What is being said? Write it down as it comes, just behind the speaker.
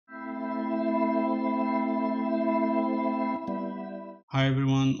Hi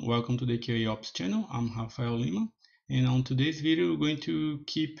everyone, welcome to the QaOps channel. I'm Rafael Lima, and on today's video we're going to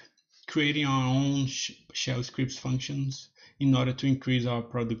keep creating our own shell scripts functions in order to increase our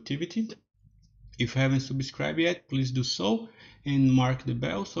productivity. If you haven't subscribed yet, please do so and mark the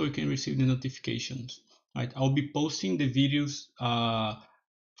bell so you can receive the notifications. Right, I'll be posting the videos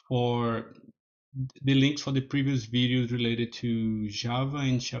for the links for the previous videos related to Java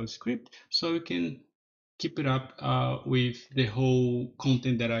and shell script, so you can keep it up with the whole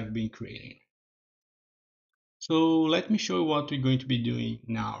content that I've been creating. So let me show you what we're going to be doing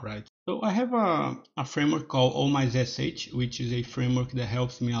now, right? So I have a framework called Oh-my-zsh, which is a framework that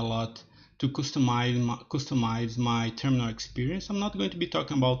helps me a lot to customize my terminal experience. I'm not going to be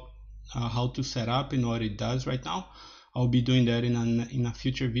talking about how to set up and what it does right now. I'll be doing that in a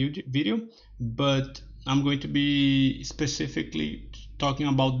future video, but I'm going to be specifically talking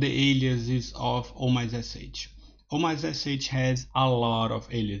about the aliases of Oh-my-zsh. Oh-my-zsh has a lot of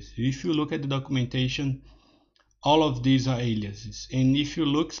aliases. If you look at the documentation, all of these are aliases, and if you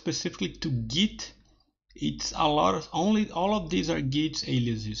look specifically to Git, it's a lot of all of these are Git's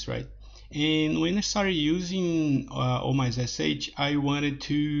aliases, right? And when I started using Oh-my-zsh, I wanted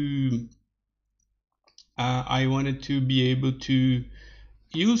to be able to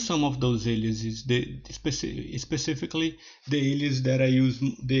use some of those aliases, specifically the alias that I use,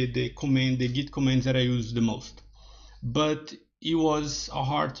 the Git commands that I use the most. But it was a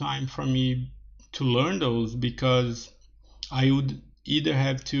hard time for me to learn those because I would either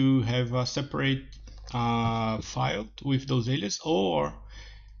have to have a separate file with those aliases, or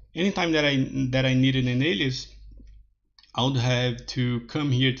anytime that I needed an alias, I would have to come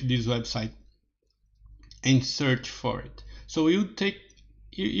here to this website and search for it. So it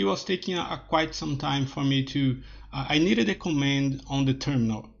was taking quite some time for me to. I needed a command on the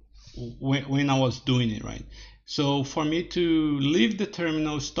terminal when I was doing it, right? So for me to leave the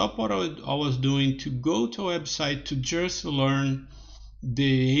terminal, stop what I was doing, to go to a website to just learn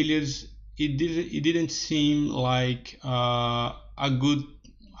the alias, it didn't seem like a good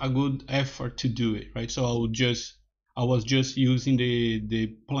effort to do it, right? So I was just using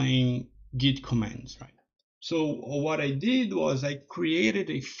the plain Git commands, right? So what I did was I created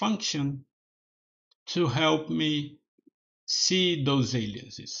a function to help me see those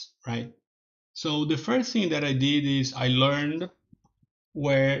aliases, right? So the first thing that I did is I learned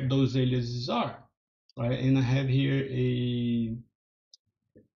where those aliases are, right? And I have here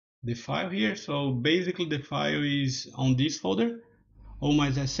the file here. So basically the file is on this folder,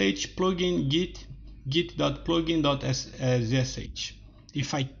 Oh-my-zsh plugin git.plugin.zsh.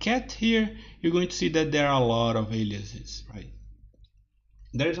 If I cat here, you're going to see that there are a lot of aliases, right?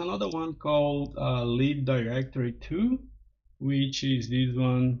 There's another one called lib directory 2, which is this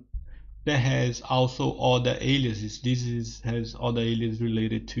one that has also other aliases. Has other aliases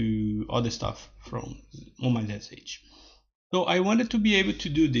related to other stuff from Oh-my-zsh. So I wanted to be able to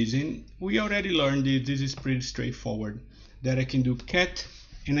do this, and we already learned this. This is pretty straightforward. That I can do cat,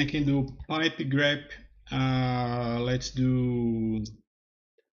 and I can do pipe grep. Let's do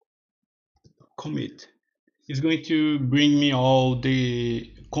commit. It's going to bring me all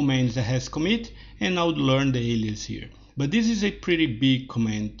the commands that has commit, and I would learn the alias here. But this is a pretty big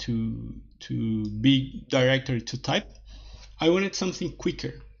command to big directory to type. I wanted something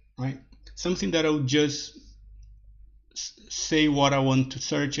quicker, right? Something that I would just say what I want to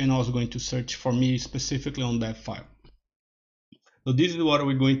search, and also going to search for me specifically on that file. So this is what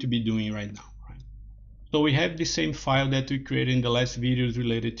we're going to be doing right now, right? So we have the same file that we created in the last videos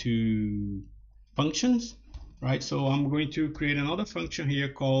related to functions, right? So I'm going to create another function here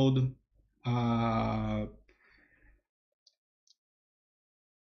called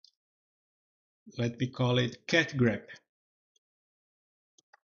let me call it cat grep.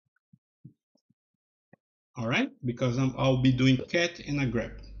 All right, because I'll be doing cat and a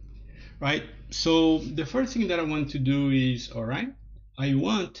grep, right? So the first thing that I want to do is, all right, I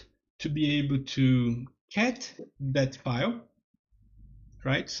want to be able to cat that file,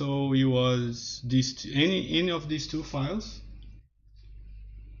 right? So it was this any of these two files,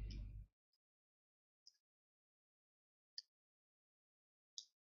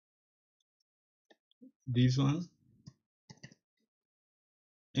 this one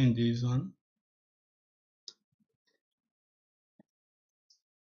and this one,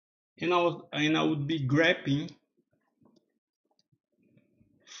 and I would be grepping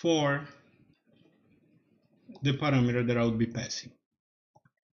for the parameter that I would be passing.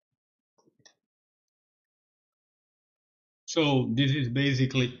 So this is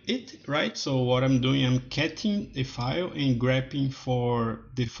basically it, right? So what I'm doing, I'm catting a file and grepping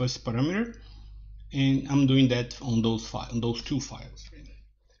for the first parameter. and I'm doing that on those two files.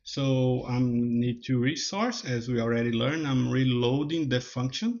 So I need to resource, as we already learned. I'm reloading the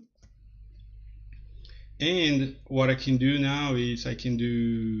function, and what I can do now is I can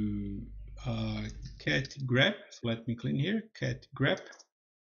do cat grep. So let me clean here, cat grep,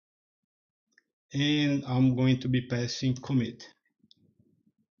 and I'm going to be passing commit.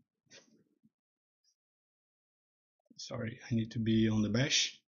 Sorry, I need to be on the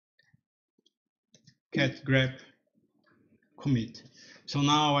bash. Cat grep commit. So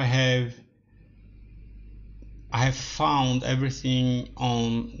now I have found everything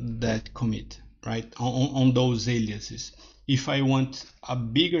on that commit, right? On those aliases. If I want a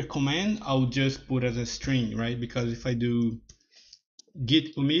bigger command, I'll just put as a string, right? Because if I do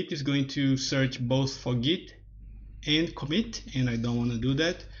git commit, it's going to search both for git and commit, and I don't want to do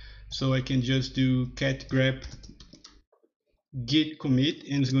that. So I can just do cat grep git commit,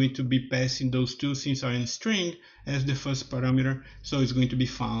 and it's going to be passing those two things are in string as the first parameter. So it's going to be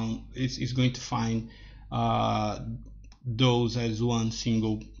found. It's going to find those as one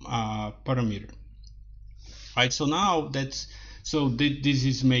single parameter. Right. So now this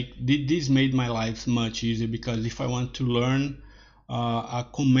made my life much easier, because if I want to learn a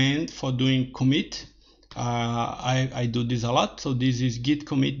command for doing commit, I do this a lot. So this is git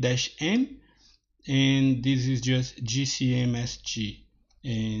commit -m, and this is just gcmsg,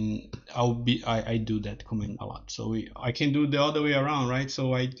 and I do that command a lot. So I can do the other way around, right?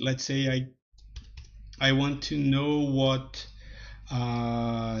 So let's say I want to know what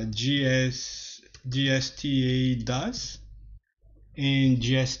GSTA does, and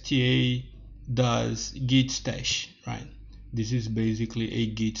GSTA does git stash, right? This is basically a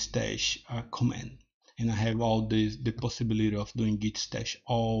git stash command, and I have all the possibility of doing git stash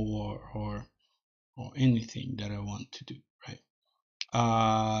all or anything that I want to do, right?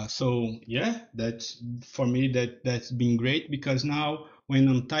 So yeah, that's for me that's been great, because now when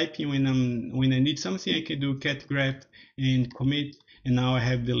I'm typing, when I need something, I can do cat grep and commit, and now I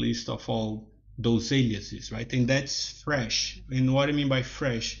have the list of all those aliases, right? And that's fresh. And what I mean by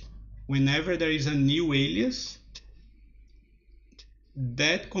fresh, whenever there is a new alias,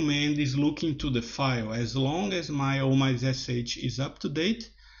 that command is looking to the file. As long as my Oh-my-zsh is up to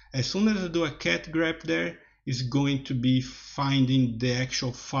date, as soon as I do a cat grep there, it's going to be finding the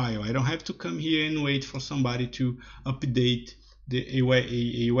actual file. I don't have to come here and wait for somebody to update a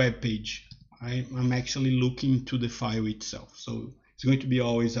web page. I'm actually looking to the file itself. So it's going to be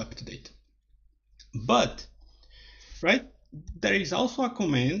always up to date. But, right, there is also a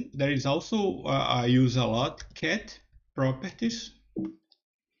command, there is also, I use a lot, cat properties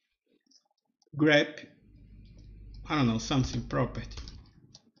grep, I don't know, something property,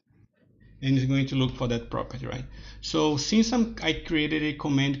 and it's going to look for that property, right? So since I created a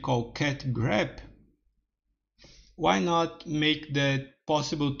command called cat grep, why not make that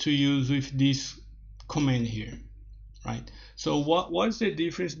possible to use with this command here, right? So what's the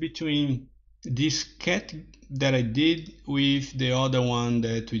difference between this cat that I did with the other one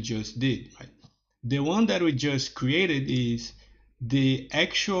that we just did, right? The one that we just created is the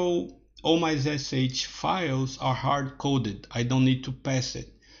actual Oh-my-zsh files are hard coded. I don't need to pass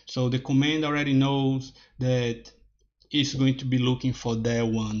it. So the command already knows that it's going to be looking for that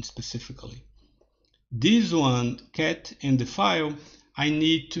one specifically. This one, cat and the file, I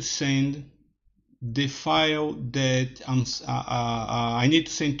need to send the file that I need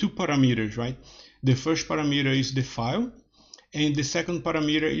to send two parameters, right? The first parameter is the file, and the second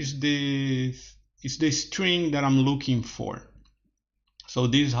parameter is the string that I'm looking for. So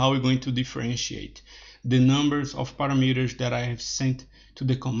this is how we're going to differentiate the numbers of parameters that I have sent to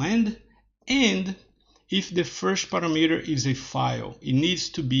the command. And if the first parameter is a file, it needs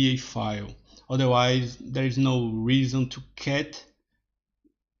to be a file. Otherwise, there is no reason to cat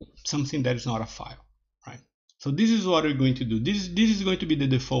something that is not a file, right? So this is what we're going to do. This is going to be the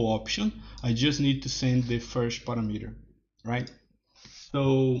default option. I just need to send the first parameter, right?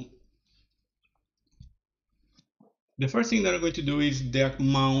 So the first thing that I'm going to do is the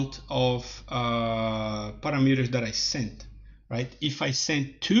amount of parameters that I sent, right? If I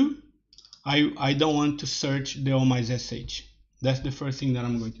sent 2, I don't want to search the Oh-my-zsh. That's the first thing that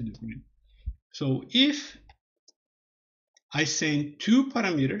I'm going to do. So if I send 2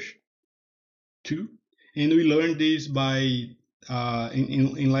 parameters, 2, and we learned this by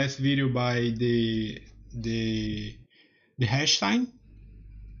in last video by the hash sign,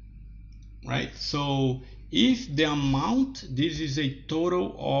 right? So if the amount, this is a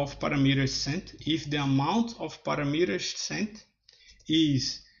total of parameters sent, if the amount of parameters sent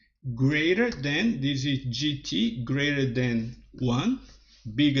is greater than, this is GT greater than 1,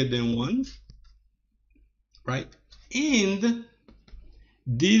 bigger than 1, right? And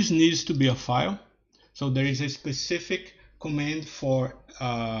this needs to be a file, so there is a specific command for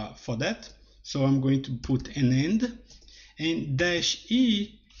that. So I'm going to put an end, and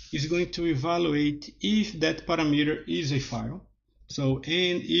 -e is going to evaluate if that parameter is a file. So,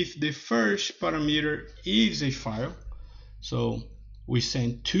 and if the first parameter is a file, so we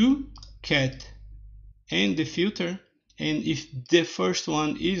send to cat and the filter, and if the first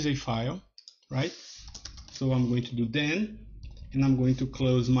one is a file, right? So I'm going to do then, and I'm going to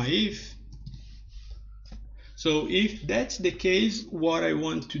close my if. So if that's the case, what I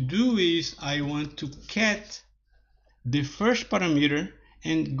want to do is I want to cat the first parameter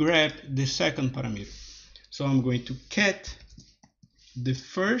and grab the second parameter. So I'm going to cat the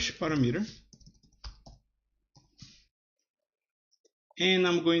first parameter, and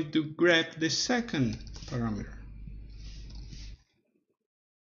I'm going to grab the second parameter.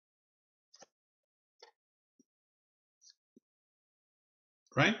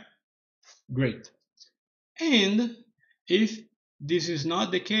 Right? Great. And if this is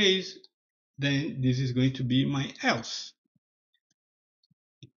not the case, then this is going to be my else.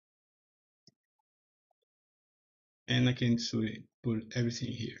 And I can put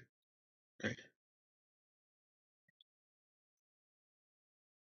everything here. Right.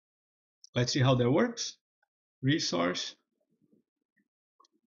 Let's see how that works. Resource,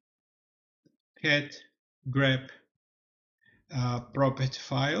 cat, grab property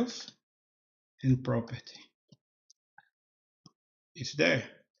files, and property. It's there.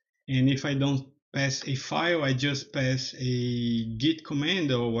 And if I don't pass a file, I just pass a git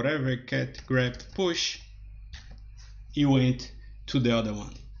command or whatever, cat grab push, it went to the other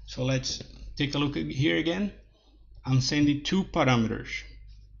one. So let's take a look here again. I'm sending two parameters.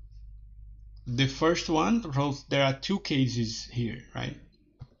 The first one, there are two cases here, right?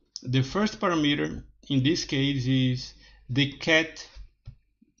 The first parameter in this case is the cat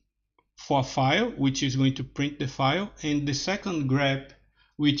for a file, which is going to print the file, and the second grep,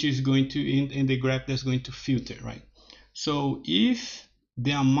 which is going to in the grep that's going to filter, right? So if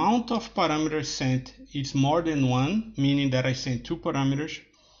the amount of parameters sent is more than one, meaning that I sent two parameters,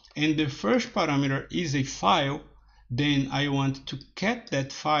 and the first parameter is a file, then I want to cat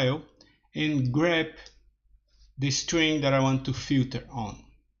that file and grab the string that I want to filter on.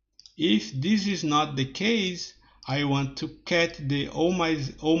 If this is not the case, I want to cat the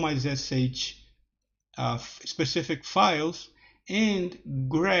Oh-my-zsh specific files and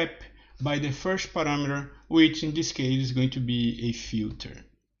grab by the first parameter, which in this case is going to be a filter.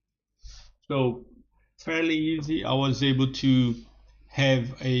 So fairly easy. I was able to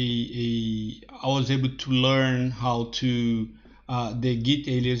learn how to the Git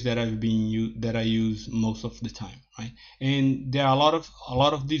alias that I use most of the time, right? And there are a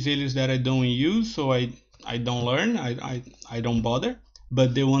lot of these alias that I don't use, so I don't learn, I don't bother.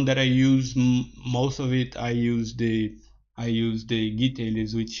 But the one that I use most of it, I use the Git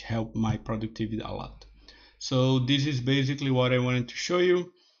alias, which help my productivity a lot. So this is basically what I wanted to show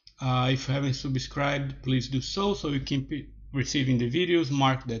you. If you haven't subscribed, please do so you can be receiving the videos.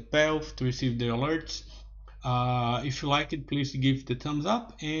 Mark that bell to receive the alerts. If you like it, please give the thumbs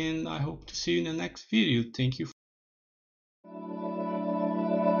up, and I hope to see you in the next video. Thank you.